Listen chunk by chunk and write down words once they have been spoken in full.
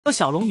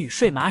小龙女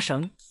睡麻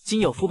绳，今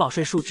有福宝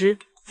睡树枝。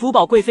福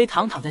宝贵妃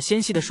躺在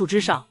纤细的树枝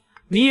上，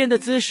迷人的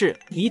姿势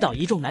迷倒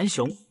一众男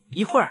熊。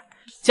一会儿，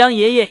江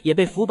爷爷也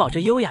被福宝这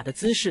优雅的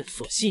姿势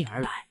所吸引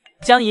而来。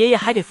江爷爷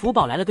还给福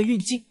宝来了个运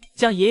镜，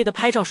江爷爷的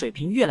拍照水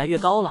平越来越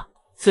高了。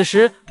此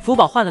时，福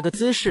宝换了个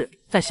姿势，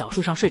在小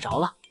树上睡着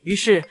了。于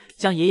是，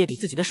江爷爷给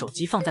自己的手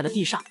机放在了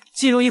地上，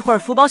记录一会儿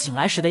福宝醒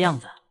来时的样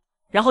子。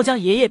然后，江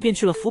爷爷便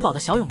去了福宝的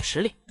小泳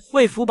池里，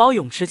为福宝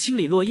泳池清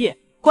理落叶。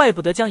怪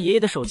不得江爷爷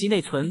的手机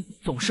内存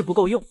总是不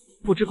够用。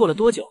不知过了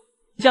多久，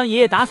江爷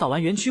爷打扫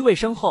完园区卫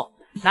生后，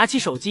拿起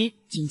手机，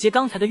紧接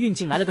刚才的运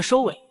镜来了个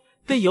收尾，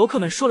跟游客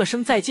们说了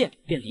声再见，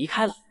便离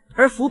开了。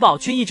而福宝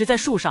却一直在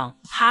树上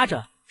趴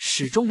着，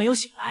始终没有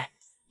醒来。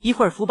一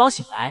会儿，福宝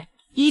醒来，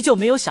依旧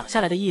没有想下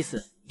来的意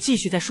思，继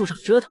续在树上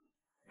折腾。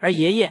而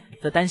爷爷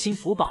则担心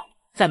福宝，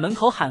在门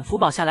口喊福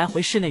宝下来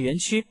回室内园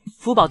区。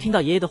福宝听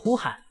到爷爷的呼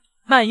喊，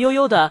慢悠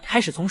悠的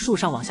开始从树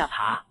上往下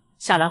爬。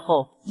下来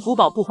后，福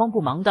宝不慌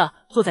不忙的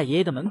坐在爷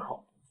爷的门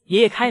口。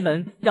爷爷开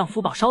门，让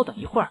福宝稍等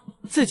一会儿，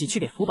自己去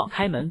给福宝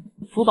开门。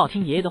福宝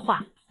听爷爷的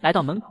话，来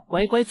到门口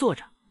乖乖坐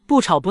着，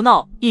不吵不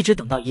闹，一直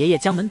等到爷爷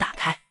将门打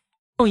开。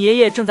宋爷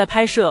爷正在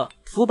拍摄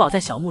福宝在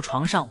小木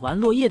床上玩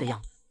落叶的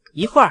样子。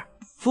一会儿，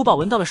福宝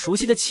闻到了熟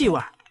悉的气味，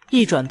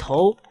一转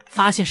头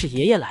发现是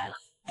爷爷来了。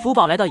福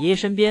宝来到爷爷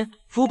身边，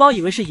福宝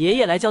以为是爷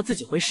爷来叫自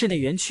己回室内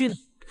园区呢。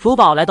福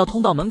宝来到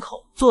通道门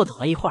口坐等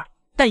了一会儿，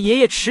但爷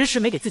爷迟迟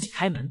没给自己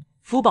开门。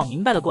福宝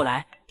明白了过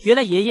来，原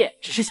来爷爷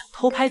只是想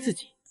偷拍自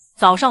己。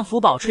早上，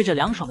福宝吹着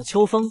凉爽的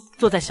秋风，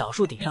坐在小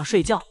树顶上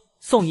睡觉。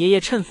宋爷爷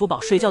趁福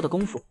宝睡觉的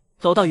功夫，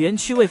走到园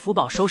区为福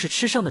宝收拾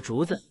吃剩的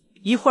竹子。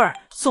一会儿，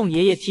宋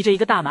爷爷提着一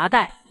个大麻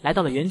袋来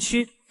到了园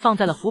区，放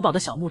在了福宝的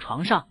小木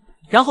床上，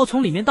然后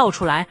从里面倒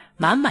出来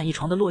满满一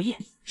床的落叶。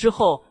之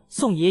后，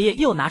宋爷爷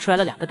又拿出来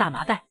了2个大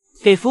麻袋，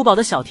给福宝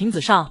的小亭子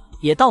上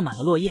也倒满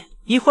了落叶。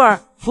一会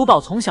儿，福宝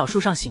从小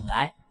树上醒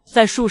来，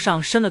在树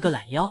上伸了个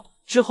懒腰。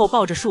之后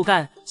抱着树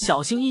干，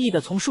小心翼翼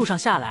地从树上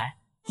下来。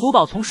福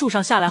宝从树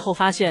上下来后，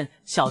发现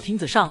小亭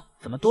子上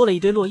怎么多了一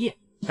堆落叶，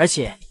而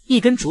且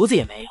一根竹子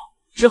也没有。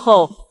之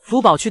后，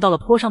福宝去到了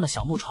坡上的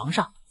小木床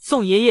上，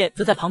宋爷爷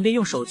则在旁边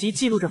用手机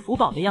记录着福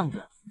宝的样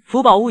子。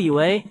福宝误以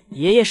为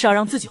爷爷是要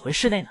让自己回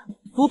室内呢。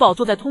福宝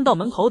坐在通道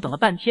门口等了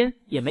半天，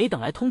也没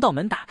等来通道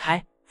门打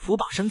开。福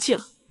宝生气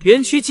了，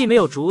园区既没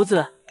有竹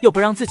子，又不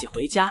让自己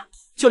回家，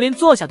就连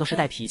坐下都是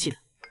带脾气的。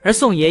而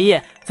宋爷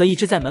爷则一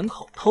直在门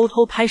口偷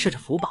偷拍摄着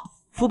福宝。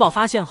福宝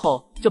发现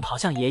后就跑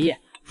向爷爷，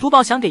福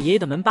宝想给爷爷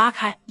的门扒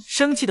开，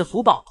生气的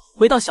福宝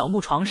回到小木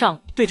床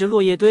上，对着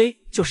落叶堆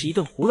就是一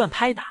顿胡乱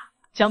拍打，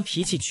将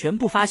脾气全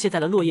部发泄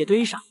在了落叶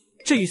堆上。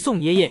这与宋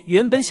爷爷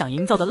原本想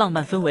营造的浪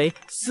漫氛围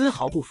丝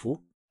毫不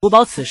符。福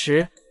宝此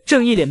时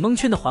正一脸蒙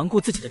圈地环顾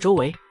自己的周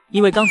围，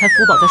因为刚才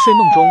福宝在睡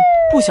梦中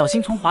不小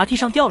心从滑梯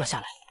上掉了下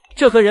来，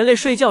这和人类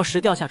睡觉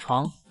时掉下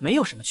床没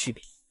有什么区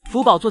别。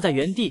福宝坐在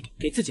原地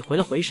给自己回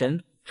了回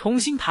神，重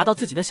新爬到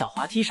自己的小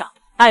滑梯上。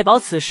爱宝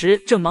此时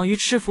正忙于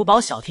吃福宝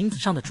小亭子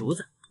上的竹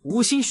子，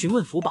无心询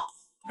问福宝，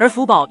而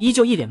福宝依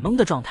旧一脸懵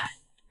的状态，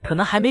可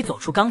能还没走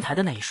出刚才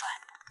的那一摔。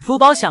福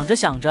宝想着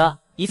想着，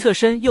一侧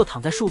身又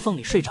躺在树缝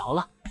里睡着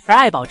了。而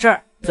爱宝这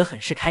儿则很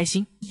是开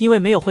心，因为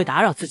没有会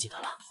打扰自己的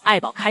了。爱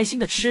宝开心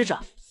的吃着，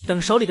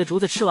等手里的竹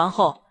子吃完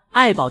后，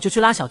爱宝就去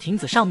拉小亭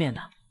子上面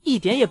的，一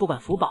点也不管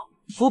福宝。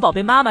福宝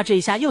被妈妈这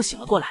一下又醒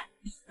了过来，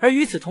而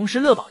与此同时，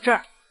乐宝这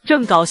儿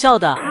正搞笑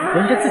的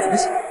闻着自己的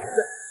小亭子，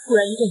突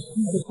然一阵甜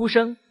美的哭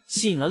声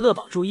吸引了乐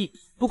宝注意。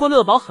不过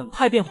乐宝很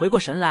快便回过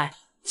神来，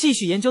继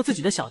续研究自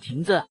己的小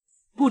亭子。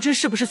不知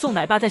是不是宋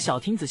奶爸在小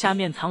亭子下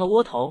面藏了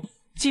窝头，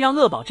竟让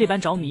乐宝这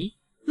般着迷。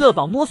乐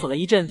宝摸索了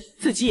一阵，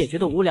自己也觉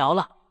得无聊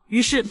了，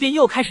于是便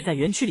又开始在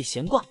园区里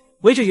闲逛，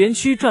围着园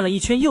区转了一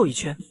圈又一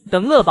圈。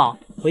等乐宝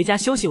回家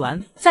休息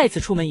完，再次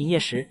出门营业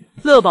时，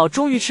乐宝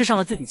终于吃上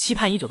了自己期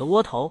盼已久的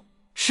窝头。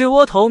吃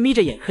窝头眯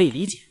着眼可以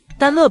理解，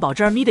但乐宝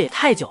这儿眯的也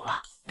太久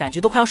了，感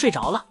觉都快要睡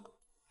着了。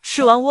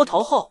吃完窝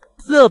头后，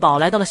乐宝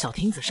来到了小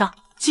亭子上，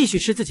继续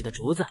吃自己的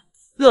竹子。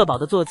乐宝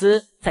的坐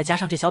姿再加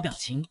上这小表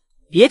情，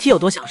别提有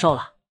多享受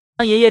了。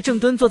当爷爷正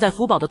蹲坐在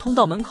福宝的通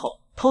道门口，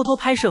偷偷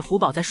拍摄福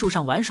宝在树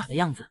上玩耍的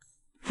样子。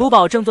福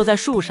宝正坐在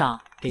树上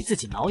给自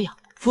己挠痒，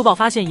福宝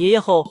发现爷爷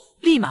后，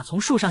立马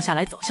从树上下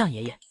来走向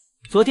爷爷。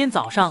昨天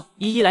早上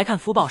姨姨来看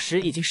福宝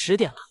时已经10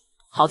点了，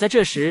好在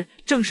这时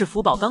正是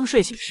福宝刚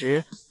睡醒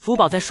时。福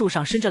宝在树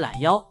上伸着懒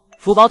腰，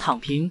福宝躺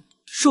平，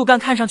树干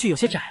看上去有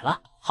些窄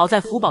了，好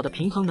在福宝的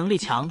平衡能力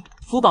强。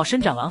福宝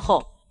伸展完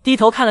后，低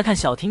头看了看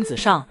小亭子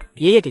上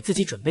爷爷给自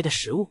己准备的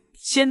食物，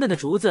鲜嫩的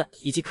竹子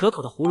以及可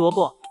口的胡萝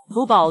卜。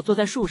福宝坐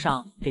在树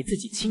上给自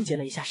己清洁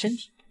了一下身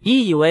体。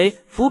姨以为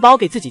福宝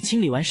给自己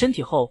清理完身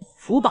体后，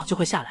福宝就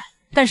会下来，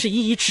但是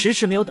姨迟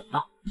迟没有等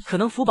到，可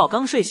能福宝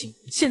刚睡醒，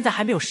现在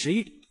还没有食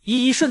欲。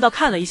姨顺道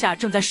看了一下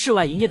正在室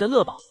外营业的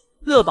乐宝，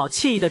乐宝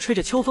惬意地吹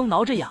着秋风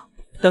挠着痒。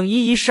等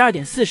姨12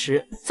点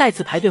40再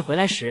次排队回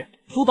来时，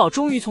福宝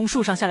终于从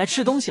树上下来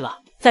吃东西了。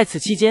在此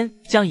期间，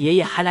江爷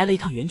爷还来了一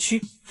趟园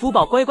区，福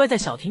宝乖乖在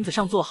小亭子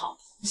上坐好，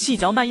细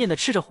嚼慢咽地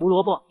吃着胡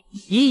萝卜。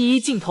姨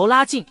镜头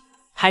拉近，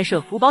拍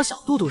摄福宝小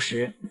肚肚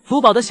时，福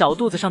宝的小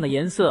肚子上的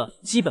颜色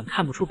基本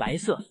看不出白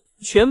色，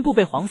全部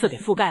被黄色给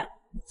覆盖了。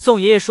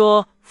宋爷爷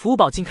说福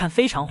宝近看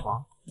非常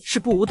黄，是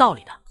不无道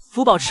理的。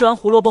福宝吃完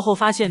胡萝卜后，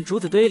发现竹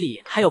子堆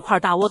里还有块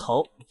大窝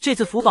头，这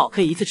次福宝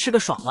可以一次吃个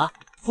爽了。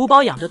福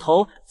宝仰着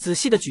头，仔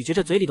细地咀嚼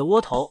着嘴里的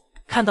窝头，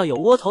看到有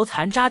窝头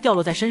残渣掉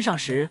落在身上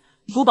时，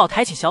福宝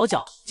抬起小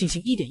脚，进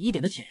行一点一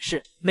点的舔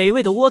舐。美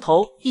味的窝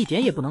头一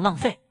点也不能浪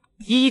费。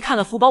依依看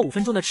了福宝5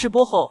分钟的吃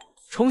播后，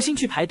重新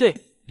去排队。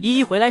依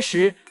依回来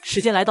时，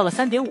时间来到了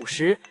3点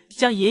50，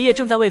江爷爷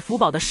正在为福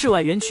宝的室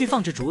外园区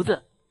放置竹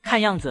子。看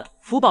样子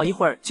福宝一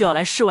会儿就要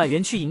来室外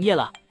园区营业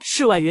了。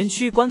室外园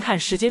区观看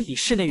时间比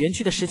室内园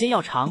区的时间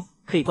要长，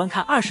可以观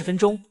看20分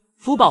钟。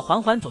福宝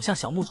缓缓走向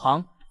小木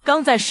床，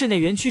刚在室内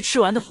园区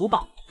吃完的福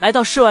宝，来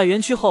到室外园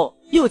区后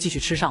又继续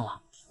吃上了。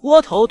窝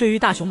头对于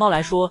大熊猫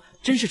来说，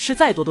真是吃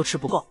再多都吃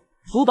不够。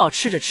福宝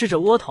吃着吃着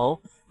窝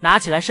头，拿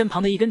起来身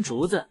旁的一根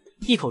竹子，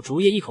一口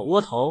竹叶一口窝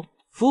头。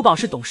福宝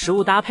是懂食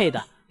物搭配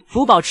的，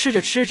福宝吃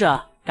着吃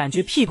着，感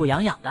觉屁股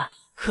痒痒的，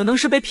可能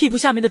是被屁股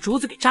下面的竹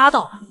子给扎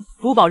到了。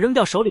福宝扔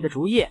掉手里的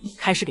竹叶，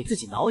开始给自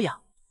己挠痒。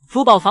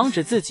福宝防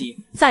止自己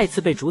再次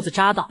被竹子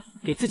扎到，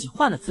给自己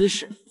换了姿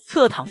势，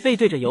侧躺背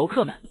对着游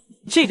客们，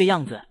这个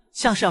样子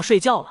像是要睡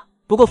觉了。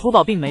不过福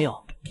宝并没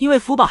有，因为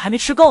福宝还没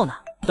吃够呢。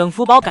等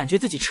福宝感觉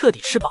自己彻底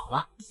吃饱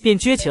了，便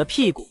撅起了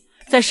屁股，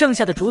在剩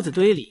下的竹子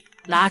堆里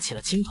拉起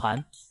了青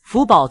团。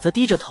福宝则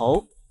低着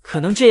头，可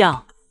能这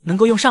样能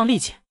够用上力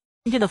气。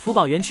今天的福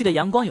宝园区的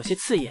阳光有些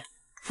刺眼，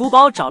福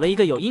宝找了一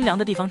个有阴凉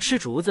的地方吃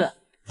竹子。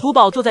福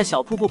宝坐在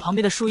小瀑布旁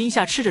边的树荫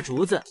下吃着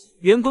竹子，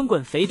圆滚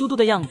滚肥嘟嘟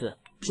的样子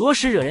着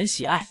实惹人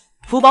喜爱。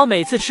福宝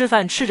每次吃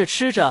饭吃着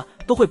吃着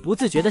都会不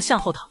自觉地向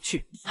后躺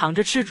去，躺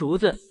着吃竹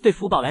子对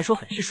福宝来说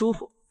很是舒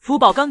服。福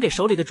宝刚给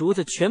手里的竹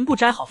子全部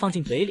摘好放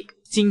进嘴里，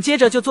紧接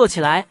着就坐起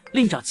来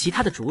另找其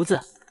他的竹子。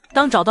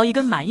当找到一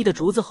根满意的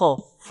竹子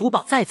后，福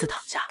宝再次躺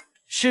下。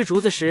吃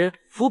竹子时，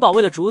福宝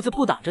为了竹子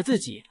不挡着自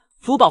己，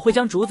福宝会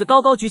将竹子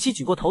高高举起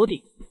举过头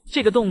顶，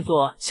这个动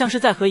作像是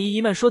在和姨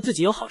姨们说自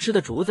己有好吃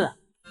的竹子。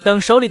等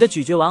手里的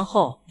咀嚼完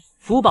后，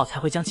福宝才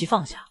会将其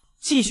放下，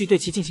继续对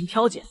其进行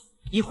挑拣。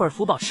一会儿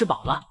福宝吃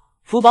饱了，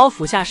福宝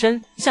俯下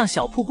身向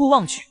小瀑布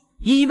望去，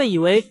姨姨们以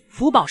为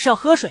福宝是要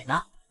喝水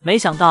呢，没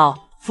想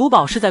到福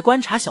宝是在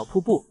观察小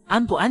瀑布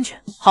安不安全，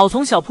好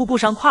从小瀑布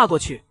上跨过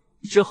去。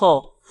之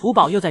后福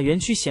宝又在园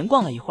区闲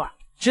逛了一会儿，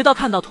直到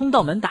看到通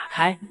道门打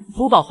开，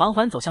福宝缓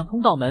缓走向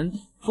通道门。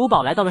福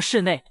宝来到了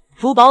室内，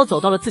福宝走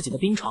到了自己的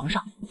冰床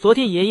上。昨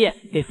天爷爷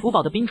给福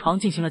宝的冰床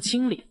进行了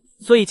清理，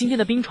所以今天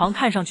的冰床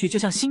看上去就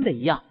像新的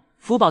一样。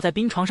福宝在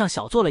冰床上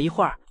小坐了一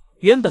会儿，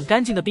原本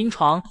干净的冰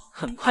床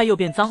很快又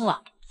变脏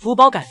了。福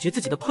宝感觉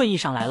自己的困意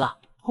上来了，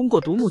通过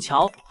独木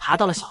桥爬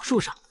到了小树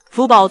上。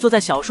福宝坐在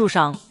小树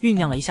上酝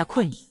酿了一下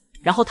困意，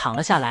然后躺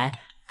了下来，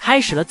开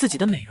始了自己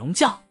的美容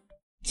觉。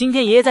今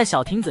天爷爷在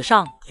小亭子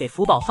上给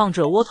福宝放置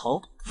了窝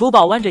头，福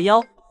宝弯着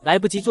腰，来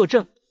不及坐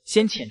正，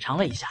先浅尝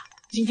了一下。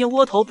今天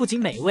窝头不仅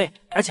美味，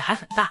而且还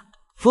很大。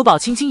福宝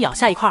轻轻咬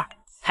下一块，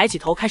抬起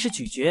头开始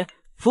咀嚼。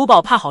福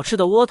宝怕好吃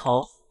的窝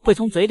头会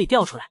从嘴里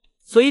掉出来，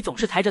所以总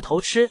是抬着头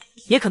吃，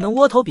也可能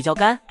窝头比较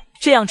干，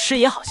这样吃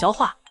也好消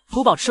化。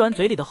福宝吃完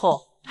嘴里的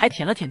后，还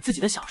舔了舔自己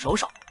的小手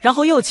手，然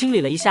后又清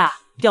理了一下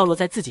掉落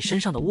在自己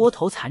身上的窝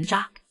头残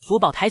渣。福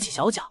宝抬起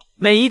小脚，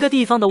每一个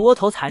地方的窝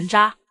头残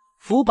渣，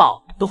福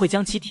宝都会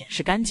将其舔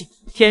舐干净。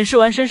舔舐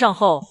完身上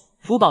后，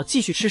福宝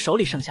继续吃手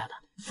里剩下的。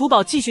福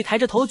宝继续抬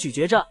着头咀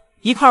嚼着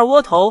一块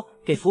窝头，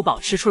给福宝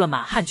吃出了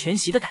满汉全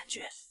席的感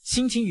觉，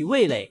心情与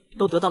味蕾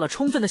都得到了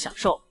充分的享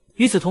受。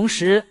与此同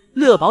时，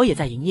乐宝也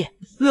在营业。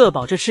乐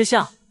宝这吃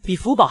相比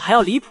福宝还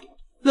要离谱。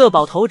乐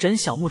宝头枕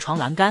小木床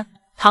栏杆，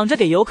躺着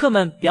给游客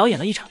们表演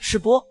了一场吃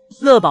播。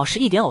乐宝是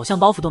一点偶像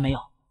包袱都没有。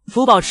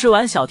福宝吃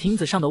完小亭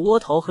子上的窝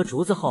头和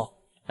竹子后，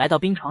来到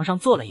冰床上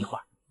坐了一会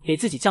儿，给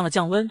自己降了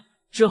降温。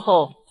之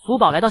后福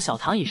宝来到小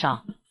躺椅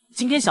上，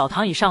今天小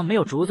躺椅上没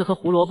有竹子和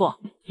胡萝卜，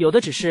有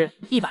的只是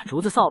一把竹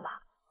子扫把。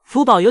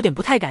福宝有点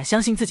不太敢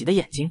相信自己的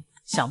眼睛，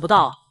想不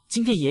到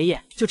今天爷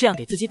爷就这样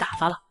给自己打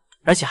发了，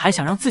而且还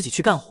想让自己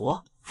去干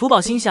活。福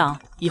宝心想，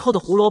以后的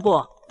胡萝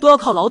卜都要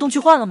靠劳动去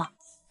换了吗？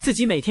自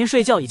己每天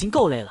睡觉已经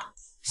够累了，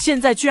现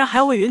在居然还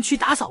要为园区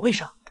打扫卫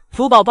生。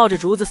福宝抱着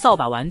竹子、扫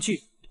把玩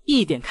具，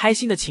一点开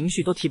心的情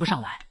绪都提不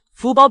上来。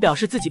福宝表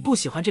示自己不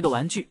喜欢这个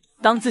玩具。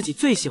当自己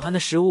最喜欢的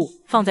食物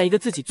放在一个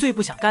自己最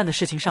不想干的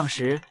事情上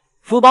时，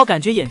福宝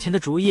感觉眼前的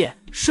竹叶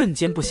瞬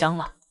间不香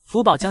了。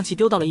福宝将其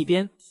丢到了一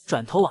边，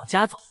转头往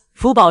家走。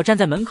福宝站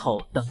在门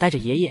口等待着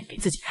爷爷给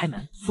自己开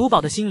门。福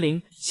宝的心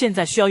灵现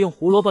在需要用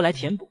胡萝卜来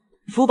填补。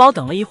福宝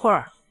等了一会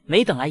儿，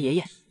没等来爷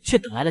爷，却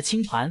等来了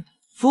青团。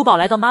福宝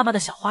来到妈妈的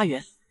小花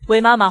园，为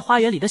妈妈花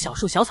园里的小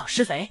树小草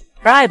施肥。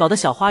而爱宝的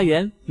小花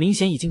园明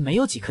显已经没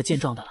有几棵健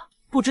壮的了，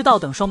不知道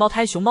等双胞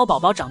胎熊猫宝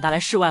宝长大来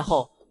室外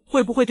后，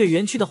会不会对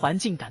园区的环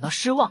境感到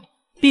失望。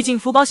毕竟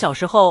福宝小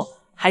时候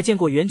还见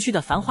过园区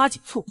的繁花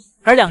锦簇，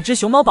而两只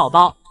熊猫宝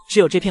宝只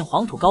有这片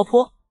黄土高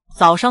坡。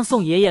早上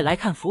送爷爷来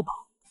看福宝，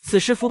此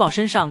时福宝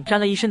身上沾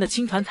了一身的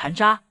青团残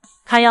渣，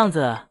看样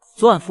子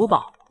昨晚福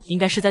宝应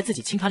该是在自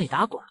己青团里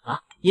打滚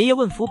了。爷爷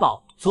问福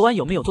宝昨晚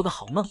有没有做个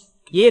好梦，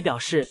爷爷表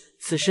示，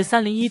此时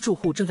301住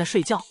户正在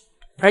睡觉，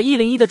而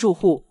101的住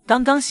户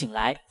刚刚醒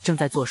来，正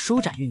在做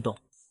舒展运动。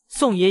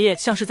宋爷爷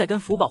像是在跟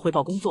福宝汇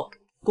报工作，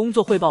工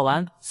作汇报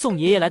完，宋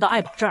爷爷来到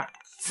爱宝这儿，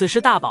此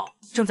时大宝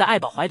正在爱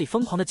宝怀里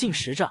疯狂的进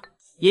食着。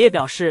爷爷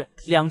表示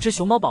，2只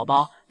熊猫宝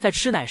宝在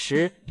吃奶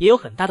时也有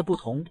很大的不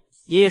同。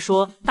爷爷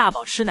说，大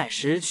宝吃奶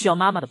时需要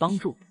妈妈的帮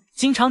助，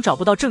经常找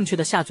不到正确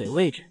的下嘴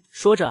位置。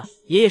说着，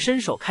爷爷伸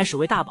手开始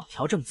为大宝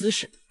调整姿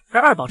势，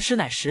而二宝吃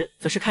奶时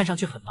则是看上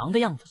去很忙的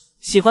样子，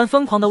喜欢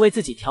疯狂的为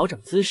自己调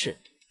整姿势，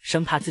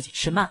生怕自己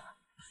吃慢了。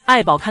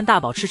爱宝看大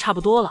宝吃差不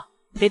多了，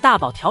给大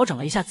宝调整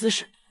了一下姿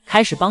势，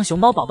开始帮熊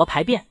猫宝宝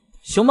排便。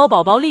熊猫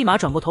宝宝立马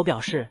转过头表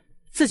示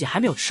自己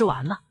还没有吃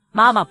完呢，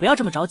妈妈不要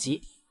这么着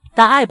急。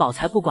但爱宝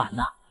才不管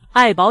呢，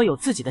爱宝有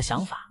自己的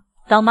想法，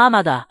当妈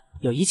妈的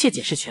有一切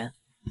解释权。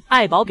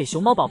爱宝给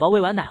熊猫宝宝喂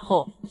完奶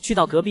后，去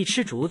到隔壁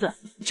吃竹子。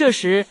这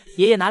时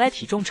爷爷拿来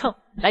体重秤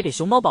来给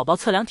熊猫宝宝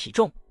测量体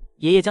重。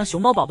爷爷将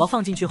熊猫宝宝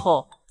放进去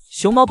后，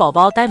熊猫宝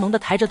宝呆萌的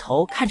抬着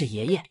头看着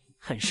爷爷，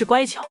很是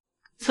乖巧。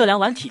测量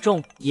完体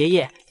重，爷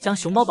爷将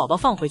熊猫宝宝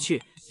放回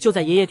去。就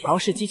在爷爷调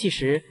试机器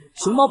时，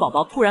熊猫宝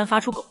宝突然发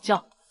出狗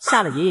叫，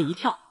吓了爷爷一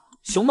跳。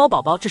熊猫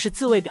宝宝这是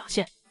自卫表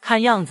现，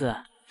看样子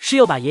是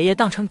又把爷爷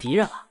当成敌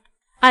人了。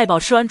爱宝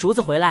吃完竹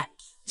子回来，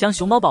将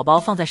熊猫宝宝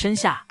放在身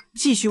下，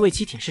继续为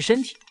其舔舐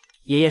身体。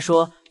爷爷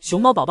说，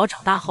熊猫宝宝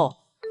长大后，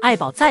爱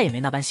宝再也没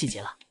那般细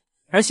节了。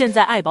而现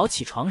在爱宝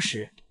起床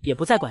时，也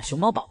不再管熊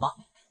猫宝宝，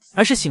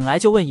而是醒来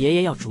就问爷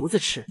爷要竹子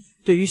吃。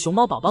对于熊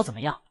猫宝宝怎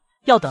么样，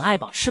要等爱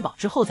宝吃饱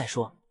之后再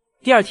说。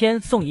第二天，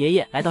宋爷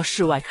爷来到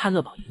室外看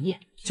乐宝营业。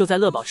就在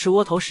乐宝吃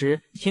窝头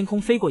时，天空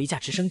飞过一架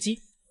直升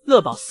机，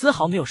乐宝丝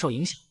毫没有受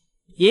影响。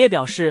爷爷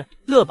表示，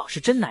乐宝是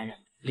真男人，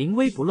临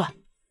危不乱。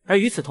而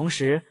与此同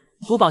时，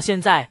福宝现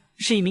在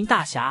是一名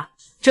大侠，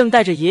正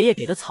戴着爷爷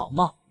给的草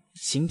帽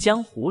行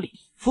江湖里。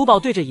福宝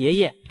对着爷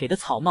爷给的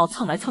草帽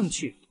蹭来蹭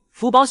去，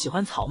福宝喜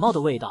欢草帽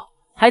的味道，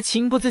还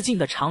情不自禁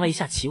地尝了一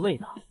下其味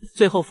道。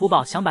最后福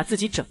宝想把自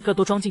己整个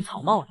都装进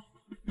草帽里。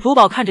福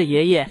宝看着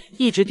爷爷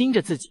一直盯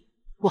着自己，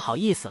不好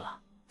意思了，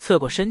侧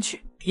过身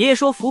去。爷爷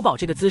说，福宝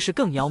这个姿势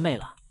更妖媚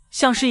了，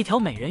像是一条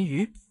美人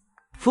鱼。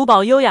福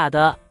宝优雅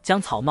地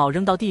将草帽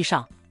扔到地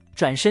上，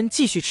转身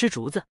继续吃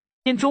竹子。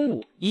天中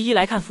午，姨姨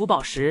来看福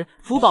宝时，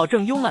福宝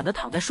正慵懒地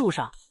躺在树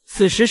上。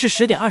此时是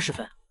10点20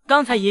分。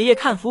刚才爷爷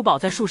看福宝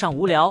在树上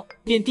无聊，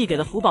便递给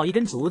了福宝一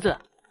根竹子。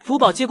福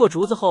宝接过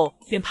竹子后，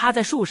便趴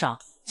在树上，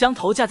将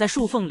头架在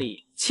树缝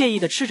里，惬意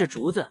地吃着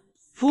竹子。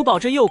福宝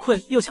这又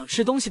困又想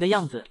吃东西的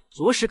样子，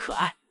着实可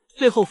爱。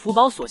最后，福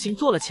宝索性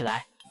坐了起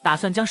来，打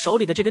算将手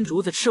里的这根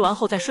竹子吃完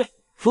后再睡。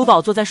福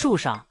宝坐在树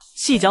上，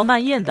细嚼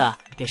慢咽地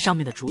给上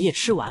面的竹叶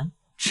吃完。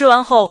吃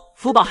完后，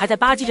福宝还在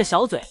吧唧着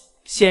小嘴，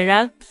显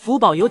然福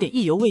宝有点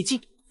意犹未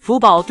尽。福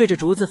宝对着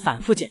竹子反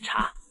复检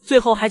查，最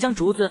后还将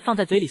竹子放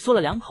在嘴里嗦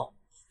了2口。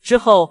之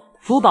后，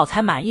福宝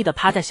才满意地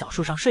趴在小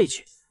树上睡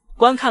去。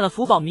观看了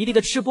福宝迷离的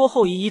吃播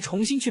后，姨姨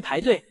重新去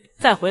排队，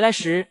再回来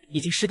时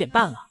已经10点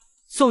半了。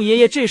宋爷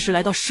爷这时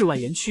来到室外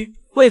园区，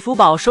为福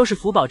宝收拾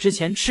福宝之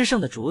前吃剩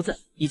的竹子，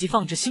以及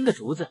放置新的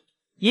竹子。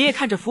爷爷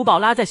看着福宝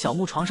拉在小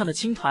木床上的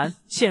青团，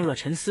陷入了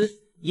沉思。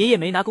爷爷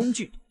没拿工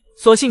具，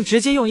索性直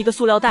接用一个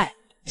塑料袋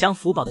将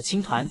福宝的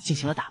青团进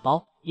行了打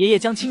包。爷爷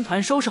将青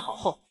团收拾好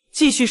后，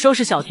继续收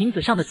拾小亭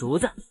子上的竹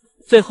子。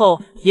最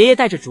后，爷爷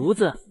带着竹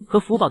子和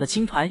福宝的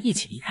青团一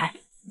起离开。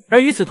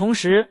而与此同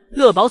时，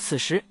乐宝此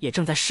时也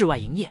正在室外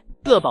营业。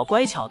乐宝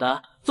乖巧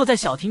的坐在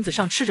小亭子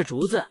上吃着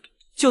竹子。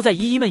就在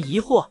姨姨们疑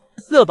惑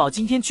乐宝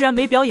今天居然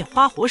没表演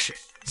花活时，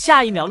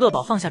下一秒乐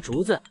宝放下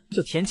竹子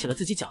就舔起了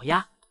自己脚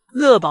丫。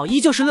乐宝依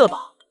旧是乐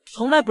宝，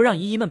从来不让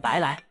姨姨们白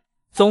来，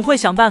总会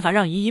想办法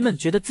让姨姨们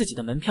觉得自己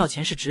的门票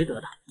钱是值得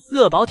的。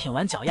乐宝舔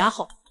完脚丫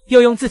后，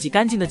又用自己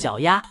干净的脚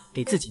丫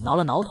给自己挠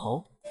了挠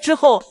头，之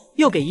后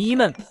又给姨姨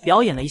们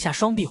表演了一下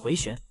双臂回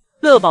旋。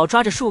乐宝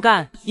抓着树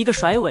干一个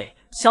甩尾，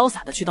潇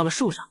洒的去到了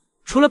树上，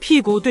除了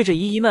屁股对着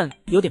姨姨们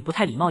有点不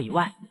太礼貌以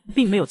外，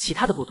并没有其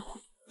他的不同。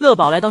乐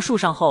宝来到树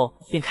上后，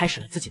便开始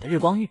了自己的日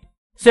光浴。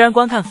虽然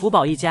观看福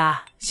宝一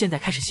家现在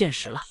开始现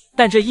实了，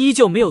但这依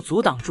旧没有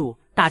阻挡住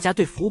大家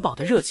对福宝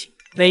的热情。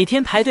每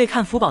天排队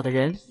看福宝的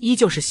人依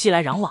旧是熙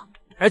来攘往，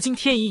而今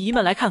天姨姨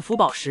们来看福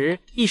宝时，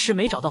一时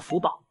没找到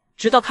福宝，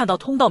直到看到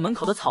通道门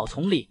口的草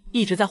丛里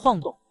一直在晃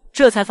动，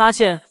这才发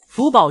现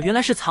福宝原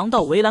来是藏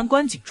到围栏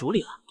观景竹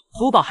里了。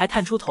福宝还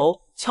探出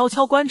头悄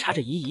悄观察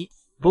着姨姨，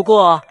不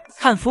过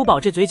看福宝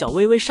这嘴角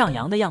微微上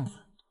扬的样子，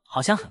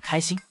好像很开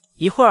心。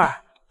一会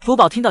儿，福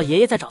宝听到爷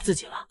爷在找自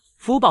己了，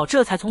福宝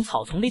这才从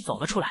草丛里走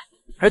了出来。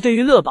而对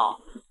于乐宝，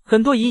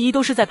很多姨姨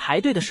都是在排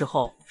队的时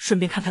候顺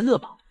便看看乐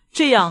宝，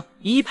这样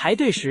姨姨排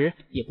队时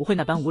也不会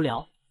那般无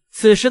聊。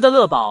此时的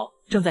乐宝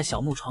正在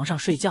小木床上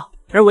睡觉，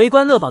而围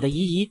观乐宝的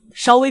姨姨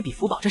稍微比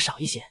福宝这少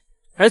一些。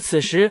而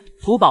此时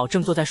福宝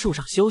正坐在树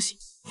上休息，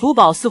福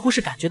宝似乎是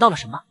感觉到了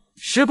什么，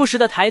时不时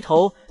的抬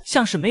头，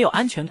像是没有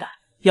安全感，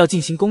要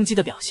进行攻击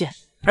的表现。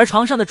而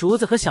床上的竹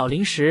子和小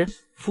零食，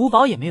福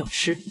宝也没有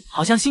吃，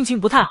好像心情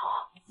不太好。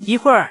一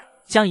会儿，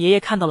江爷爷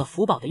看到了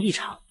福宝的异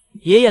常，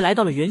爷爷来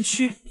到了园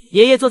区，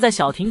爷爷坐在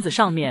小亭子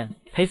上面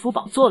陪福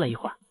宝坐了一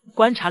会儿。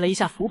观察了一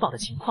下福宝的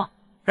情况。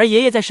而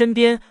爷爷在身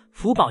边，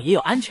福宝也有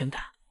安全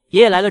感。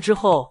爷爷来了之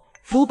后，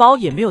福宝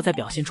也没有再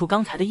表现出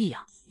刚才的异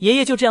样。爷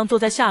爷就这样坐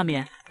在下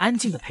面，安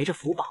静的陪着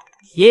福宝。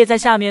爷爷在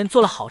下面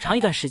坐了好长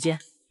一段时间，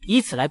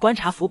以此来观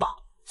察福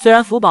宝。虽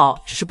然福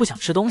宝只是不想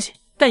吃东西，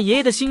但爷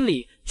爷的心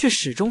里却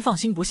始终放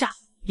心不下。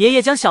爷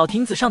爷将小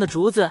亭子上的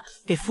竹子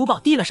给福宝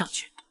递了上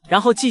去，然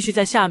后继续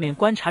在下面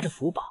观察着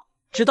福宝，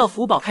直到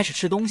福宝开始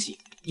吃东西，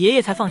爷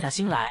爷才放下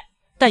心来。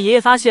但爷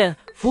爷发现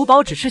福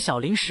宝只吃小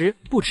零食，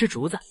不吃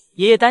竹子。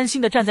爷爷担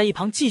心的站在一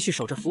旁继续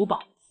守着福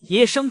宝，爷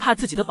爷生怕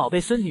自己的宝贝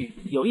孙女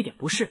有一点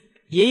不适。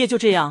爷爷就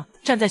这样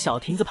站在小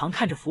亭子旁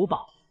看着福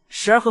宝，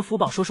时而和福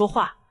宝说说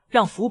话，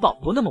让福宝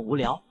不那么无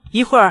聊。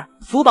一会儿，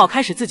福宝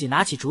开始自己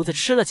拿起竹子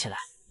吃了起来，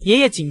爷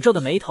爷紧皱的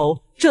眉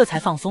头这才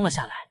放松了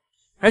下来。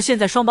而现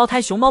在双胞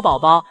胎熊猫宝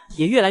宝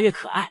也越来越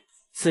可爱。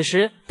此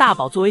时大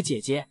宝作为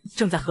姐姐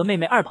正在和妹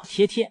妹二宝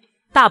贴贴，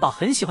大宝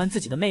很喜欢自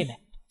己的妹妹，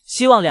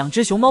希望两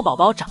只熊猫宝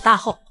宝长大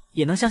后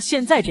也能像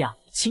现在这样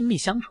亲密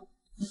相处，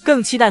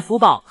更期待福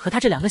宝和他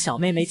这两个小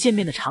妹妹见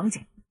面的场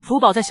景。福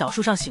宝在小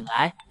树上醒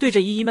来，对着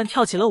姨姨们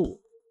跳起了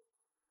舞。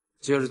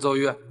接着奏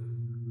乐。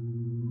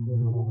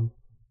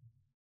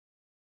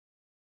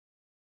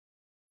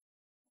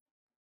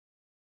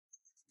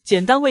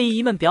简单为姨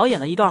姨们表演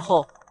了一段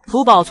后，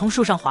福宝从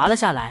树上滑了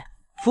下来。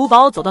福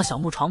宝走到小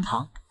木床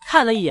旁，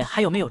看了一眼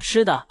还有没有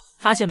吃的，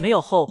发现没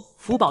有后，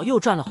福宝又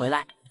转了回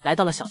来，来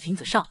到了小亭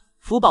子上。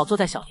福宝坐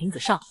在小亭子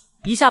上，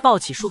一下抱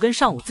起树根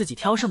上午自己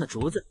挑剩的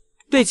竹子，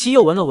对其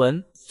又闻了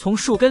闻，从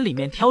树根里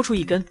面挑出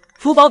一根。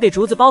福宝给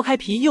竹子剥开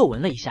皮，又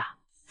闻了一下。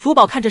福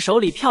宝看着手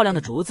里漂亮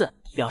的竹子，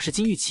表示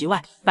金玉其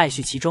外，败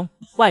絮其中，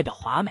外表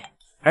华美，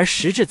而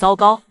实质糟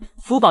糕。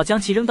福宝将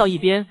其扔到一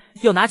边，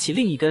又拿起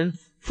另一根。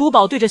福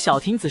宝对着小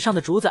亭子上的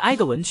竹子挨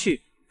个闻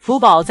去。福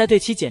宝在对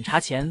其检查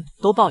前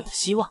都抱有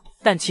希望，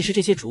但其实这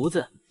些竹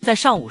子在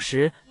上午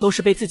时都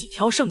是被自己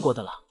挑剩过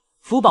的了。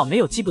福宝没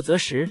有饥不择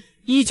食，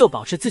依旧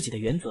保持自己的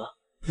原则，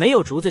没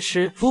有竹子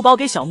吃。福宝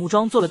给小木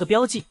桩做了个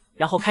标记，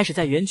然后开始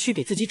在园区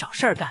给自己找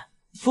事儿干。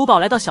福宝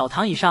来到小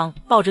躺椅上，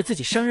抱着自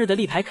己生日的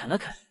立牌啃了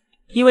啃，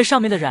因为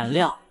上面的染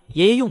料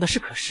爷爷用的是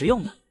可食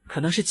用的，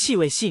可能是气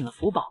味吸引了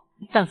福宝，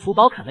但福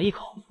宝啃了一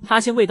口，发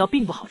现味道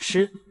并不好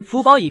吃。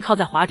福宝倚靠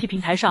在滑梯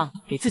平台上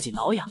给自己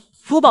挠痒。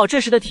福宝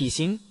这时的体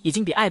型已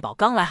经比爱宝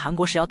刚来韩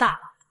国时要大了，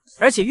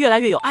而且越来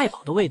越有爱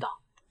宝的味道。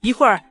一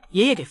会儿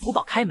爷爷给福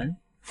宝开门，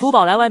福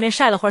宝来外面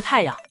晒了会儿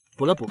太阳，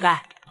补了补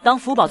钙。当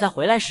福宝再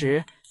回来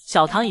时，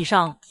小躺椅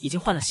上已经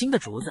换了新的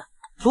竹子。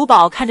福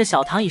宝看着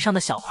小躺椅上的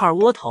小块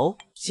窝头，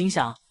心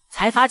想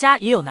财阀家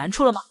也有难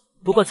处了吗？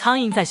不过苍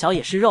蝇再小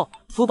也是肉。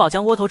福宝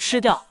将窝头吃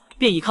掉，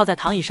便倚靠在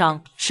躺椅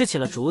上吃起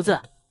了竹子。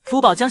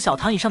福宝将小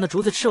躺椅上的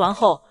竹子吃完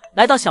后，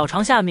来到小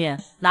床下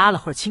面拉了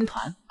会儿青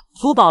团。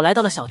福宝来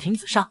到了小亭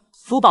子上，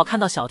福宝看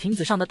到小亭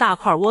子上的大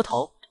块窝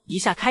头，一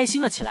下开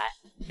心了起来，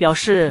表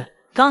示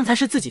刚才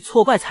是自己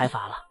错怪财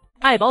阀了。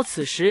爱宝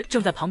此时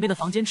正在旁边的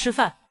房间吃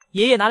饭，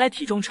爷爷拿来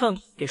体重秤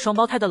给双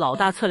胞胎的老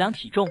大测量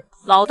体重。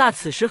老大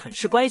此时很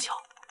是乖巧，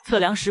测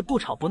量时不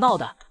吵不闹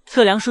的。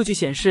测量数据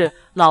显示，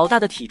老大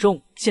的体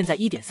重现在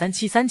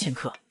 1.373千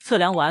克。测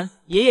量完，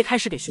爷爷开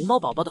始给熊猫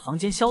宝宝的房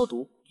间消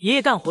毒。爷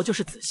爷干活就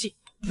是仔细，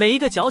每一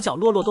个角角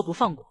落落都不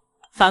放过，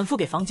反复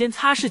给房间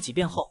擦拭几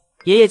遍后，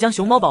爷爷将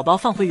熊猫宝宝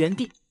放回原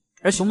地。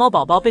而熊猫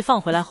宝宝被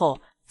放回来后，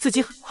自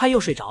己很快又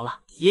睡着了。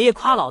爷爷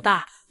夸老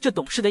大这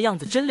懂事的样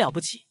子真了不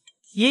起。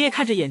爷爷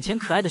看着眼前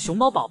可爱的熊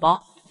猫宝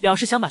宝，表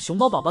示想把熊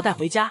猫宝宝带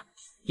回家。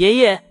爷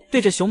爷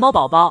对着熊猫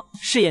宝宝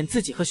饰演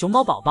自己和熊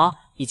猫宝宝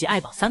以及爱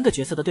宝3个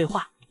角色的对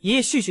话。爷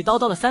爷絮絮叨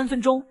叨了3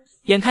分钟，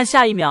眼看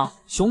下一秒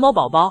熊猫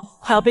宝宝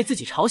快要被自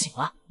己吵醒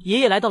了。爷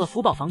爷来到了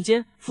福宝房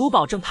间，福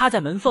宝正趴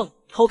在门缝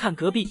偷看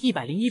隔壁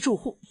101住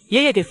户。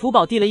爷爷给福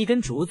宝递了一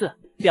根竹子，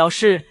表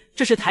示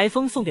这是台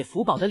风送给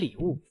福宝的礼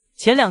物。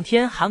前2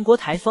天韩国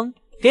台风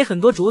给很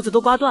多竹子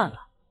都刮断了，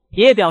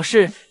爷爷表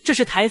示这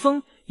是台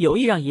风有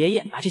意让爷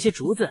爷把这些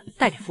竹子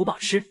带给福宝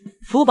吃。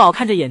福宝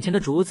看着眼前的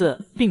竹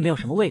子并没有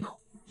什么胃口，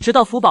直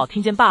到福宝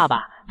听见爸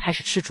爸开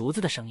始吃竹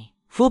子的声音。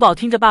福宝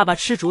听着爸爸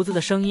吃竹子的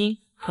声音，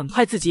很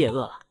快自己也饿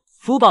了。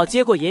福宝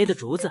接过爷爷的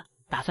竹子，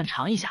打算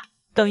尝一下。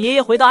等爷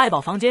爷回到爱宝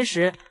房间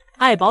时，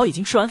爱宝已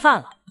经吃完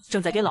饭了，正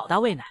在给老大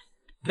喂奶。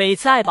每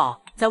次爱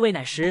宝在喂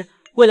奶时，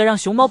为了让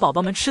熊猫宝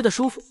宝们吃得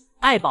舒服，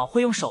爱宝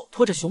会用手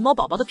托着熊猫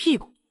宝宝的屁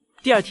股。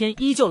第2天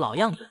依旧老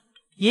样子，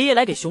爷爷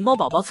来给熊猫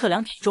宝宝测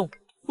量体重。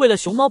为了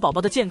熊猫宝宝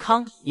的健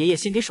康，爷爷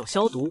先给手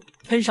消毒，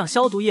喷上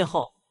消毒液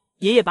后，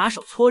爷爷把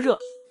手搓热，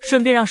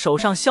顺便让手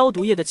上消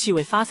毒液的气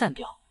味发散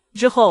掉。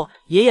之后，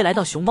爷爷来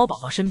到熊猫宝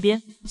宝身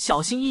边，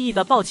小心翼翼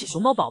地抱起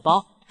熊猫宝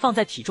宝，放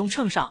在体重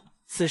秤上。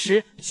此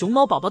时，熊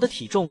猫宝宝的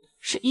体重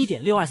是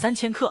 1.623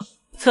千克。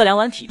测量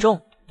完体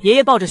重，爷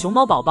爷抱着熊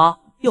猫宝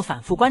宝，又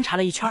反复观察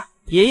了一圈。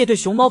爷爷对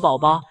熊猫宝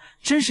宝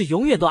真是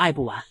永远都爱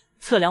不完。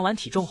测量完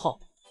体重后，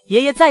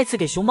爷爷再次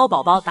给熊猫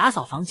宝宝打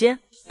扫房间。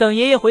等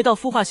爷爷回到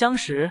孵化箱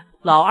时，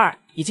老二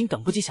已经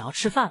等不及想要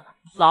吃饭了。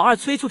老二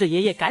催促着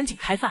爷爷赶紧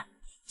开饭。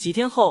几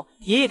天后，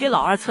爷爷给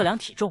老二测量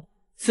体重，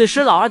此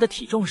时老二的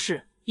体重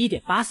是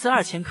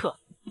 1.842千克。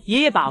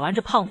爷爷把玩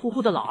着胖乎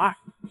乎的老二，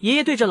爷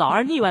爷对着老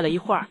二腻歪了一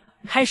会儿，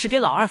开始给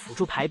老二辅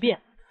助排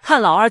便，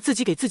看老二自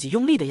己给自己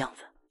用力的样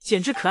子，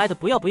简直可爱的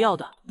不要不要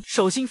的，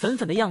手心粉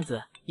粉的样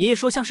子，爷爷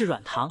说像是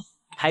软糖。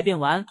排便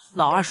完，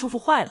老二舒服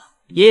坏了，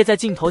爷爷在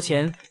镜头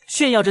前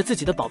炫耀着自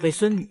己的宝贝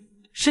孙女，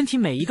身体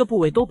每一个部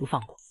位都不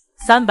放过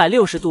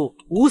，360度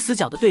无死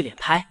角的对脸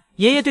拍。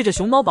爷爷对着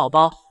熊猫宝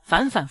宝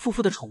反反复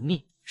复的宠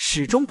溺，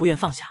始终不愿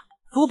放下。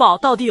福宝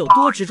到底有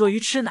多执着于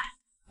吃奶？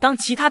当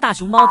其他大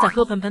熊猫在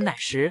喝盆盆奶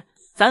时，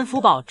咱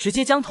福宝直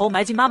接将头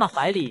埋进妈妈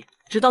怀里，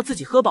直到自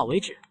己喝饱为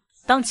止。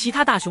当其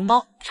他大熊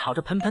猫吵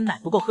着盆盆奶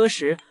不够喝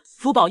时，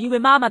福宝因为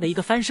妈妈的一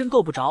个翻身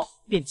够不着，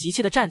便急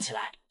切地站起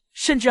来，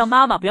甚至让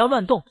妈妈不要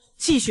乱动，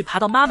继续爬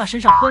到妈妈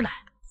身上喝奶。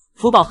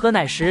福宝喝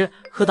奶时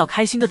喝到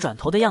开心的转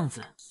头的样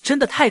子，真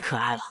的太可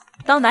爱了。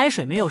当奶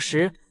水没有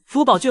时，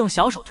福宝就用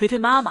小手推推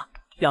妈妈，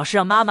表示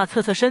让妈妈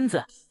侧侧身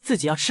子，自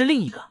己要吃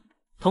另一个。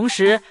同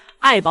时，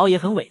爱宝也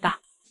很伟大，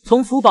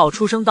从福宝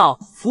出生到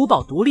福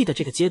宝独立的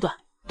这个阶段，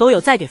都有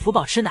在给福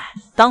宝吃奶。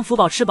当福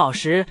宝吃饱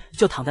时，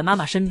就躺在妈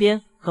妈身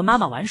边和妈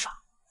妈玩耍。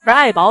而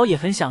爱宝也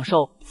很享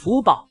受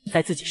福宝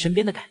在自己身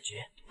边的感觉，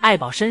爱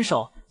宝伸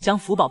手将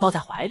福宝抱在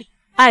怀里，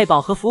爱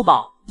宝和福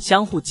宝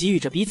相互给予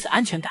着彼此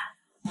安全感。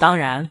当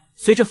然，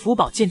随着福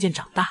宝渐渐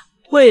长大，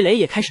味蕾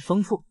也开始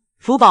丰富，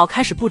福宝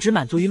开始不只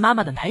满足于妈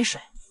妈的奶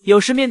水，有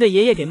时面对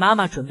爷爷给妈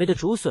妈准备的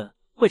竹笋，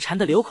会馋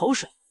得流口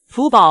水，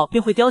福宝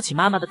便会叼起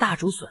妈妈的大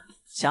竹笋，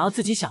想要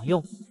自己享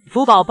用。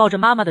福宝抱着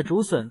妈妈的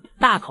竹笋，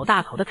大口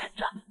大口的啃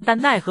着，但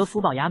奈何福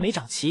宝牙没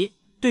长齐，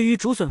对于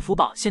竹笋，福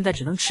宝现在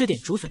只能吃点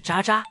竹笋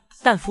渣渣。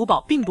但福宝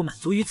并不满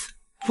足于此，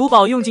福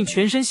宝用尽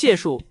全身解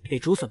数给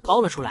竹笋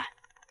剥了出来。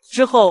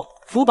之后，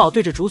福宝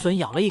对着竹笋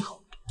咬了一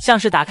口，像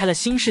是打开了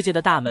新世界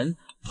的大门。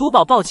福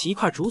宝抱起一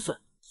块竹笋，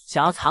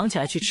想要藏起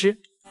来去吃，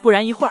不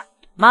然一会儿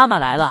妈妈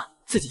来了，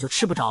自己就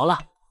吃不着了。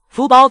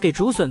福宝给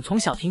竹笋从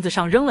小亭子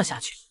上扔了下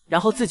去，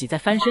然后自己再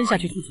翻身下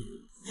去去捡。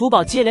福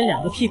宝接连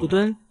2个屁股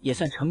蹲，也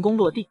算成功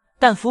落地。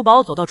但福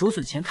宝走到竹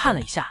笋前看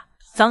了一下，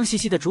脏兮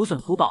兮的竹笋，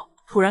福宝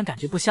突然感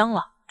觉不香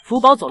了。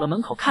福宝走了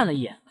门口看了一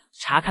眼，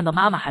查看到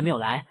妈妈还没有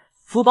来，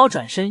福宝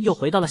转身又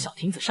回到了小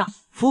亭子上。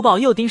福宝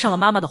又盯上了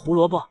妈妈的胡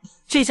萝卜，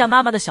这下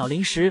妈妈的小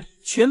零食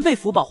全被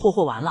福宝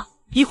霍完了。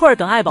一会儿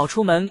等爱宝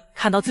出门，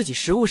看到自己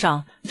食物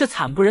上这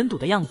惨不忍睹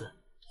的样子，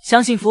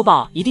相信福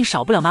宝一定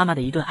少不了妈妈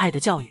的一顿爱的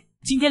教育。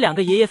今天2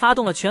个爷爷发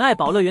动了全爱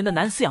宝乐园的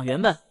男饲养员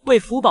们，为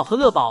福宝和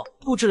乐宝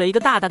布置了一个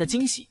大大的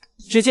惊喜。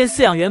只见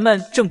饲养员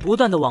们正不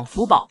断的往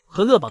福宝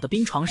和乐宝的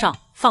冰床上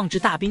放置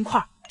大冰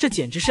块，这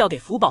简直是要给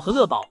福宝和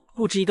乐宝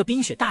布置一个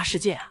冰雪大世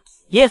界啊！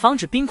爷爷防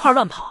止冰块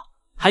乱跑，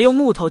还用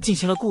木头进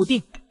行了固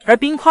定，而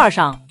冰块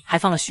上还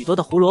放了许多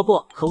的胡萝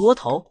卜和窝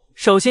头。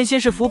首先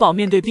是福宝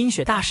面对冰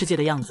雪大世界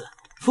的样子。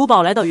福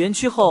宝来到园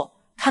区后，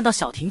看到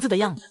小亭子的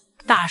样子，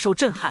大受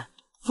震撼。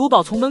福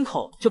宝从门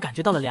口就感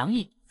觉到了凉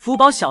意。福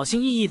宝小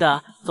心翼翼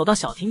地走到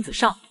小亭子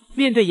上，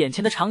面对眼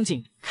前的场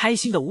景，开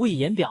心的无以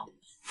言表。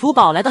福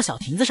宝来到小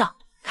亭子上，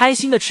开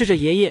心地吃着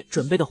爷爷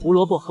准备的胡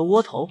萝卜和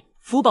窝头。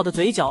福宝的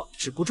嘴角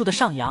止不住的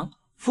上扬。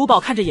福宝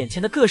看着眼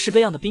前的各式各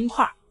样的冰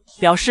块，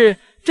表示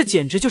这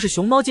简直就是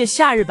熊猫界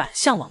夏日版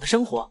向往的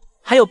生活。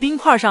还有冰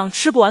块上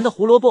吃不完的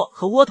胡萝卜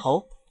和窝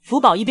头。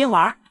福宝一边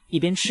玩一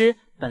边吃，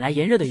本来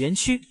炎热的园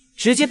区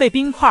直接被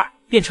冰块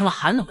变成了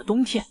寒冷的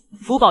冬天。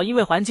福宝因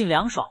为环境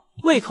凉爽，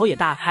胃口也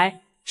大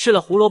开，吃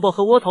了胡萝卜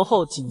和窝头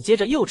后，紧接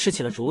着又吃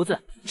起了竹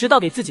子，直到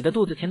给自己的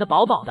肚子填得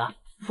饱饱的，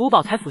福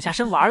宝才俯下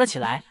身玩了起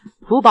来。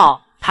福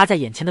宝趴在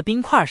眼前的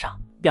冰块上，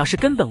表示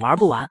根本玩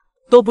不完，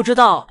都不知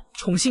道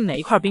宠幸哪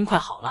一块冰块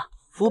好了。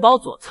福宝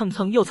左蹭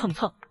蹭右蹭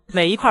蹭，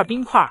每一块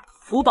冰块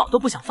福宝都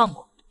不想放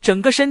过，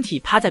整个身体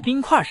趴在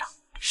冰块上，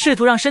试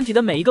图让身体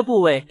的每一个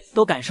部位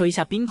都感受一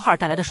下冰块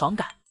带来的爽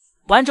感。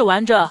玩着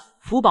玩着，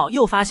福宝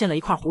又发现了一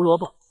块胡萝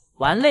卜，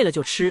玩累了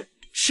就吃，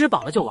吃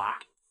饱了就玩，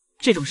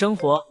这种生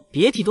活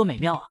别提多美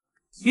妙了。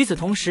与此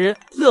同时，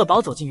乐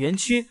宝走进园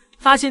区，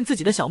发现自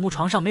己的小木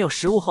床上没有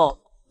食物后，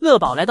乐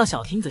宝来到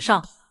小亭子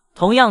上，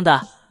同样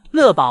的，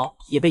乐宝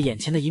也被眼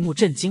前的一幕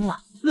震惊了。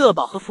乐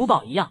宝和福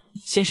宝一样，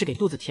先是给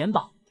肚子填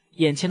饱，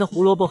眼前的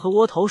胡萝卜和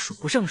窝头数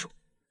不胜数，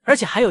而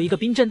且还有一个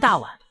冰镇大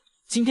碗。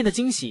今天的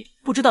惊喜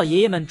不知道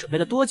爷爷们准备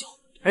了多久，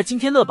而今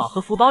天乐宝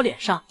和福宝脸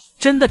上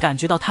真的感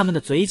觉到他们的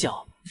嘴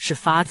角是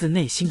发自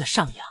内心的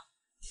上扬。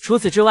除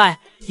此之外，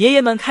爷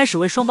爷们开始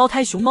为双胞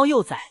胎熊猫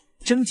幼崽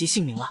征集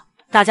姓名了。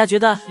大家觉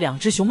得2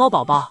只熊猫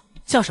宝宝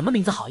叫什么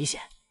名字好一些？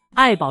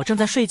爱宝正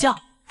在睡觉，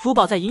福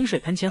宝在饮水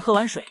盆前喝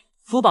完水。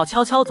福宝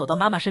悄悄走到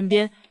妈妈身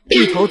边，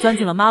一头钻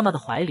进了妈妈的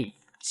怀里，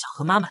想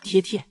和妈妈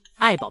贴贴。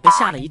爱宝被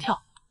吓了一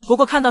跳，不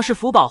过看到是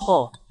福宝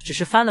后，只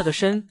是翻了个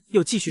身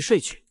又继续睡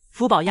去。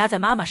福宝压在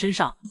妈妈身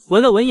上，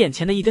闻了闻眼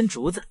前的一根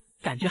竹子，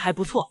感觉还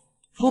不错。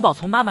福宝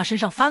从妈妈身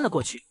上翻了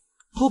过去，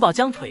福宝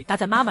将腿搭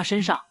在妈妈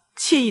身上，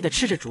惬意地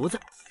吃着竹子。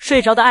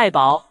睡着的爱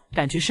宝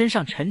感觉身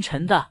上沉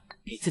沉的，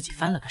给自己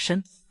翻了个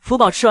身。福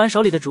宝吃完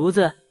手里的竹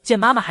子，见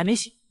妈妈还没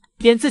醒，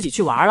便自己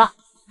去玩了。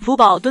福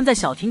宝蹲在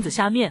小亭子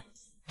下面，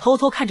偷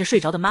偷看着睡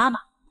着的妈妈。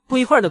不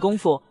一会儿的功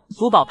夫，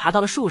福宝爬到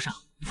了树上。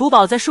福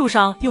宝在树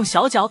上用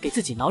小脚给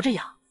自己挠着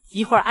痒。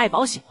一会儿爱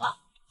宝醒了，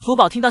福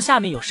宝听到下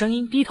面有声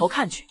音，低头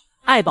看去，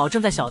爱宝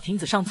正在小亭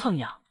子上蹭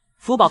痒。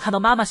福宝看到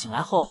妈妈醒来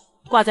后，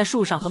挂在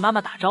树上和妈妈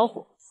打招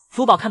呼。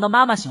福宝看到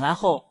妈妈醒来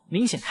后，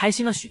明显开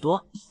心了许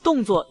多，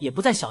动作也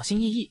不再小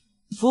心翼翼。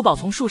福宝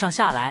从树上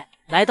下来，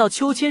来到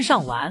秋千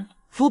上玩。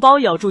福宝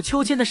咬住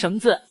秋千的绳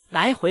子，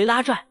来回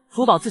拉拽。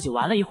福宝自己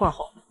玩了一会儿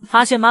后，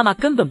发现妈妈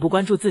根本不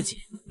关注自己，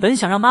本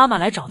想让妈妈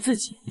来找自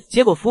己，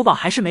结果福宝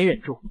还是没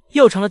忍住，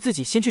又成了自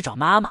己先去找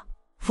妈妈。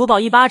福宝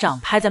一巴掌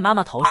拍在妈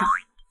妈头上，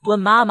问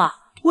妈妈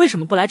为什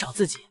么不来找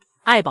自己。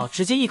爱宝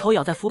直接一口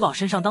咬在福宝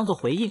身上当做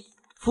回应。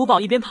福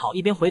宝一边跑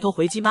一边回头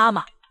回击妈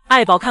妈。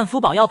爱宝看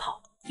福宝要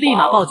跑，立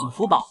马抱紧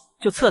福宝，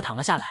就侧躺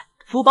了下来。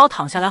福宝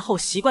躺下来后，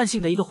习惯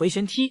性的一个回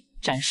旋踢，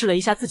展示了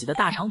一下自己的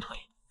大长腿。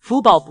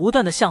福宝不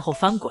断的向后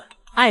翻滚，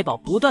爱宝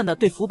不断的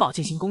对福宝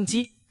进行攻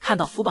击。看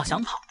到福宝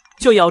想跑，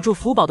就咬住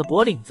福宝的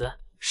脖领子，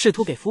试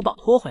图给福宝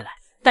拖回来。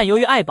但由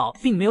于爱宝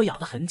并没有咬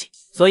得很紧，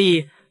所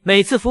以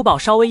每次福宝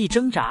稍微一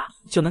挣扎，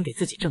就能给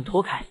自己挣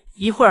脱开。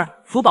一会儿，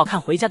福宝看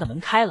回家的门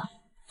开了，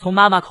从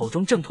妈妈口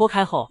中挣脱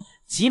开后，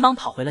急忙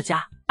跑回了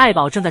家。爱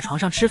宝正在床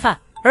上吃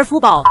饭，而福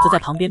宝则在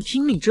旁边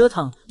拼命折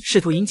腾，试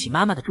图引起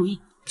妈妈的注意。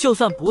就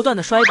算不断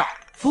的摔倒，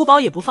福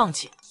宝也不放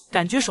弃，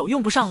感觉手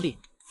用不上力，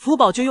福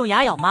宝就用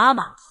牙咬妈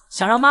妈，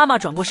想让妈妈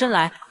转过身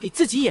来给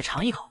自己也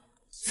尝一口。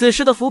此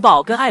时的福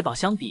宝跟爱宝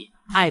相比，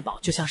爱宝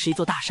就像是一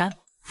座大山，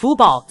福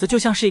宝则就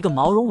像是一个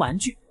毛绒玩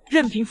具，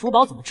任凭福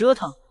宝怎么折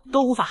腾，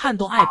都无法撼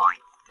动爱宝。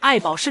爱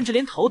宝甚至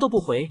连头都不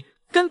回，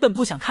根本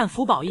不想看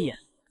福宝一眼。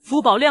福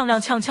宝踉踉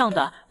跄跄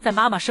的在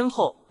妈妈身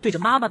后对着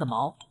妈妈的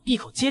毛一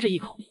口接着一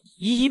口。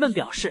姨姨们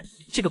表示，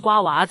这个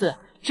瓜娃子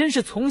真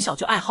是从小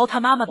就爱薅他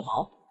妈妈的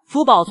毛。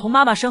福宝从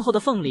妈妈身后的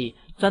缝里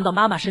钻到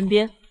妈妈身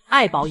边，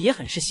爱宝也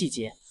很是细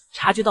节，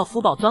察觉到福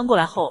宝钻过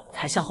来后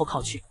才向后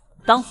靠去。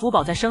当福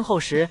宝在身后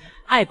时，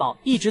爱宝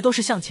一直都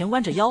是向前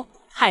弯着腰，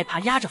害怕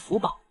压着福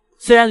宝。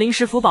虽然零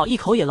食福宝一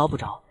口也捞不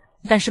着，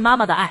但是妈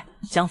妈的爱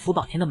将福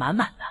宝填得满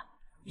满的。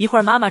一会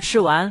儿妈妈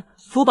吃完，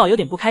福宝有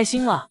点不开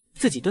心了，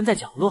自己蹲在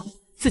角落，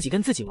自己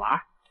跟自己玩。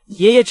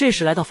爷爷这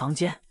时来到房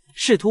间，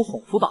试图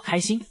哄福宝开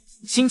心。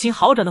心情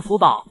好转的福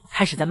宝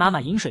开始在妈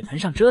妈饮水盆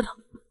上折腾。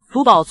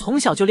福宝从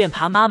小就练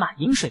爬妈妈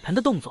饮水盆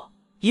的动作。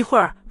一会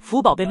儿，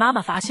福宝被妈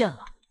妈发现了，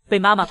被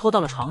妈妈拖到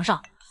了床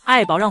上。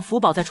爱宝让福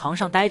宝在床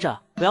上待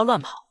着，不要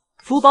乱跑。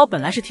福宝本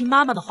来是听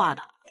妈妈的话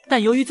的，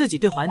但由于自己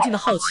对环境的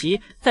好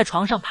奇，在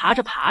床上爬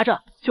着爬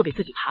着就给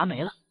自己爬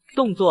没了，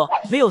动作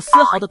没有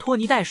丝毫的拖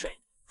泥带水。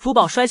福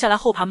宝摔下来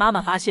后，怕妈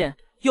妈发现，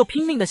又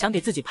拼命的想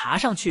给自己爬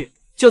上去。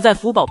就在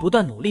福宝不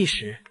断努力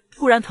时，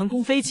突然腾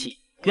空飞起。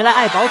原来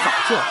爱宝早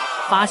就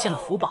发现了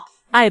福宝，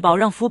爱宝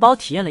让福宝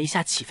体验了一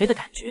下起飞的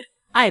感觉。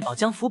爱宝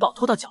将福宝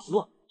拖到角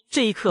落，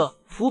这一刻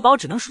福宝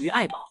只能属于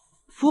爱宝，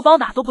福宝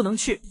哪都不能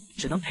去，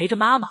只能陪着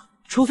妈妈。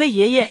除非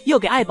爷爷又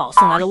给爱宝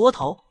送来了窝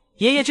头。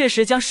爷爷这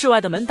时将室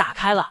外的门打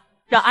开了，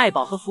让爱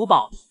宝和福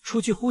宝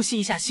出去呼吸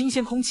一下新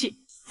鲜空气。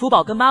福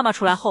宝跟妈妈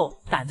出来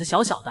后，胆子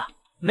小小的，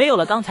没有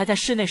了刚才在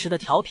室内时的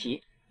调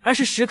皮，而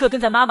是时刻跟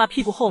在妈妈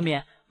屁股后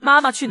面，妈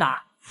妈去哪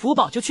儿，福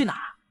宝就去哪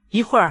儿。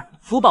一会儿，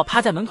福宝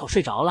趴在门口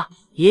睡着了，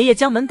爷爷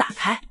将门打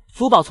开，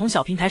福宝从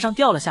小平台上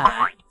掉了下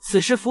来。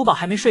此时福宝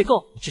还没睡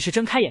够，只是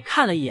睁开眼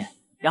看了一眼，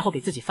然后给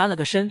自己翻了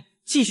个身，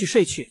继续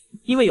睡去。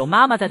因为有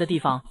妈妈在的地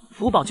方，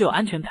福宝就有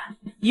安全感。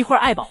一会儿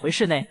爱宝回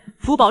室内，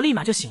福宝立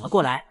马就醒了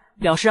过来，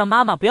表示让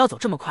妈妈不要走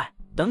这么快，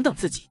等等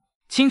自己。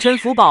清晨，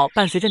福宝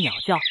伴随着鸟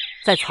叫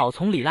在草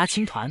丛里拉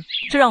青团，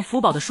这让福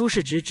宝的舒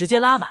适值直接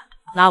拉满。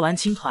拉完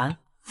青团，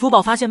福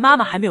宝发现妈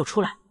妈还没有出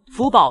来，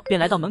福宝便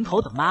来到门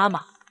口等妈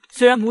妈。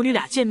虽然母女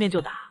俩见面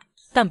就打，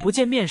但不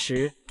见面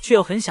时却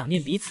又很想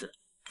念彼此。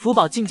福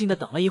宝静静的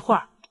等了一会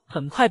儿，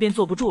很快便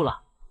坐不住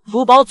了。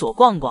福宝左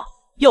逛逛，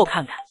右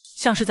看看，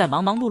像是在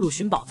忙忙碌碌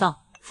寻宝藏。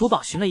福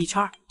宝寻了一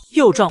圈，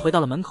又转回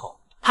到了门口，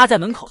趴在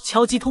门口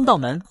敲击通道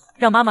门，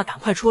让妈妈赶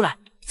快出来，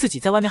自己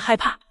在外面害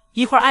怕。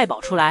一会儿爱宝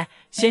出来，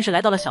先是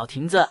来到了小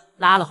亭子，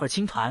拉了会儿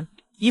青团。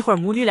一会儿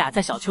母女俩在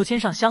小秋千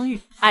上相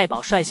遇，爱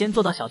宝率先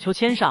坐到小秋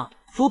千上，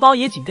福宝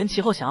也紧跟其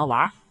后想要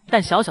玩，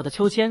但小小的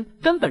秋千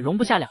根本容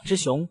不下两只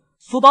熊。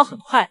福宝很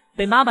快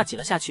被妈妈挤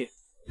了下去，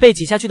被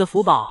挤下去的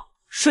福宝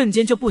瞬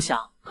间就不想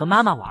和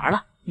妈妈玩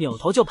了，扭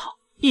头就跑，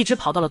一直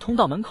跑到了通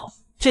道门口。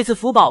这次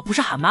福宝不是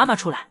喊妈妈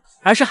出来，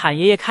而是喊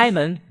爷爷开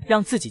门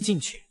让自己进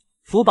去。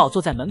福宝坐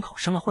在门口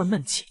生了会儿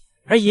闷气，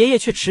而爷爷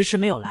却迟迟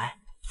没有来。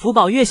福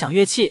宝越想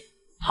越气，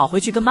跑回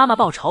去跟妈妈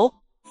报仇。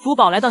福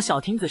宝来到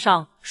小亭子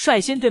上，率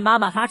先对妈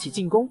妈发起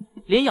进攻，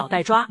连咬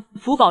带抓。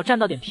福宝占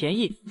到点便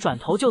宜，转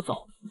头就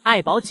走。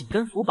爱宝紧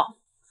跟福宝，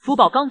福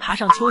宝刚爬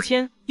上秋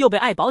千，又被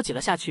爱宝挤了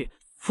下去。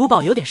福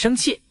宝有点生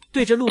气，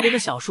对着路边的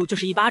小树就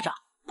是一巴掌。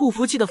不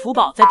服气的福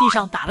宝在地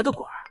上打了个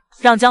滚儿，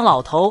让姜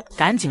老头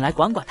赶紧来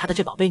管管他的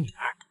这宝贝女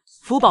儿。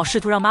福宝试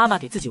图让妈妈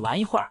给自己玩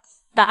一会儿，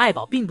但爱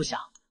宝并不想。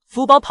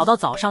福宝跑到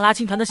早上拉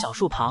青团的小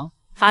树旁，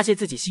发泄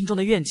自己心中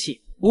的怨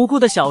气。无辜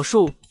的小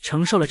树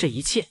承受了这一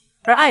切，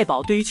而爱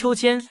宝对于秋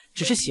千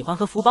只是喜欢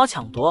和福宝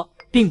抢夺，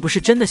并不是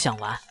真的想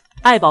玩。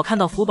爱宝看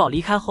到福宝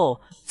离开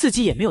后，自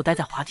己也没有待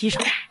在滑梯上。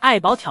爱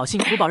宝挑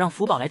衅福宝，让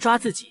福宝来抓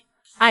自己。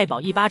爱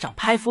宝一巴掌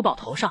拍福宝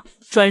头上，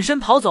转身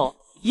跑走，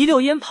一溜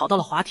烟跑到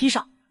了滑梯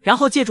上，然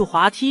后借助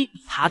滑梯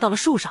爬到了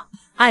树上。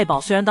爱宝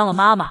虽然当了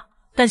妈妈，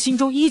但心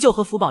中依旧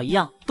和福宝一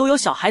样，都有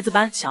小孩子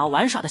般想要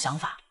玩耍的想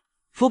法。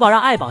福宝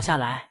让爱宝下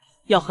来，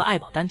要和爱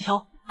宝单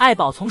挑。爱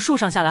宝从树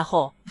上下来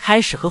后，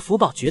开始和福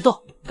宝决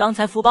斗。刚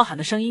才福宝喊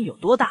的声音有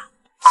多大，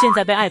现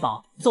在被爱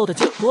宝揍的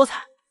就有多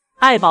惨。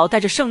爱宝带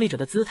着胜利者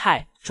的姿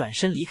态转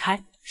身离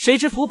开，谁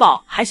知福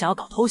宝还想要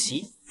搞偷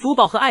袭。福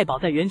宝和爱宝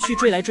在园区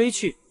追来追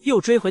去，又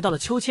追回到了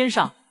秋千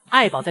上。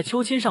爱宝在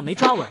秋千上没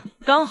抓稳，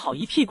刚好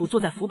一屁股坐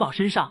在福宝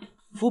身上。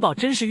福宝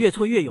真是越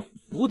挫越勇，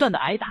不断的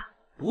挨打，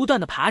不断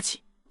的爬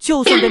起，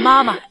就算被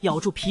妈妈咬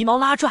住皮毛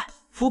拉拽，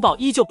福宝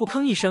依旧不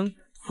吭一声。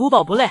福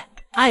宝不累，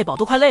爱宝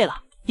都快累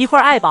了。一会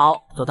儿，爱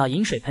宝走到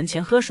饮水盆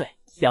前喝水，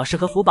表示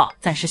和福宝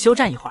暂时休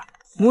战一会儿。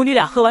母女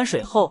俩喝完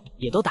水后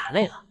也都打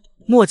累了，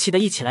默契的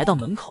一起来到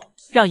门口，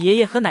让爷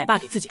爷和奶爸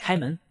给自己开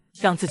门，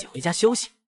让自己回家休息。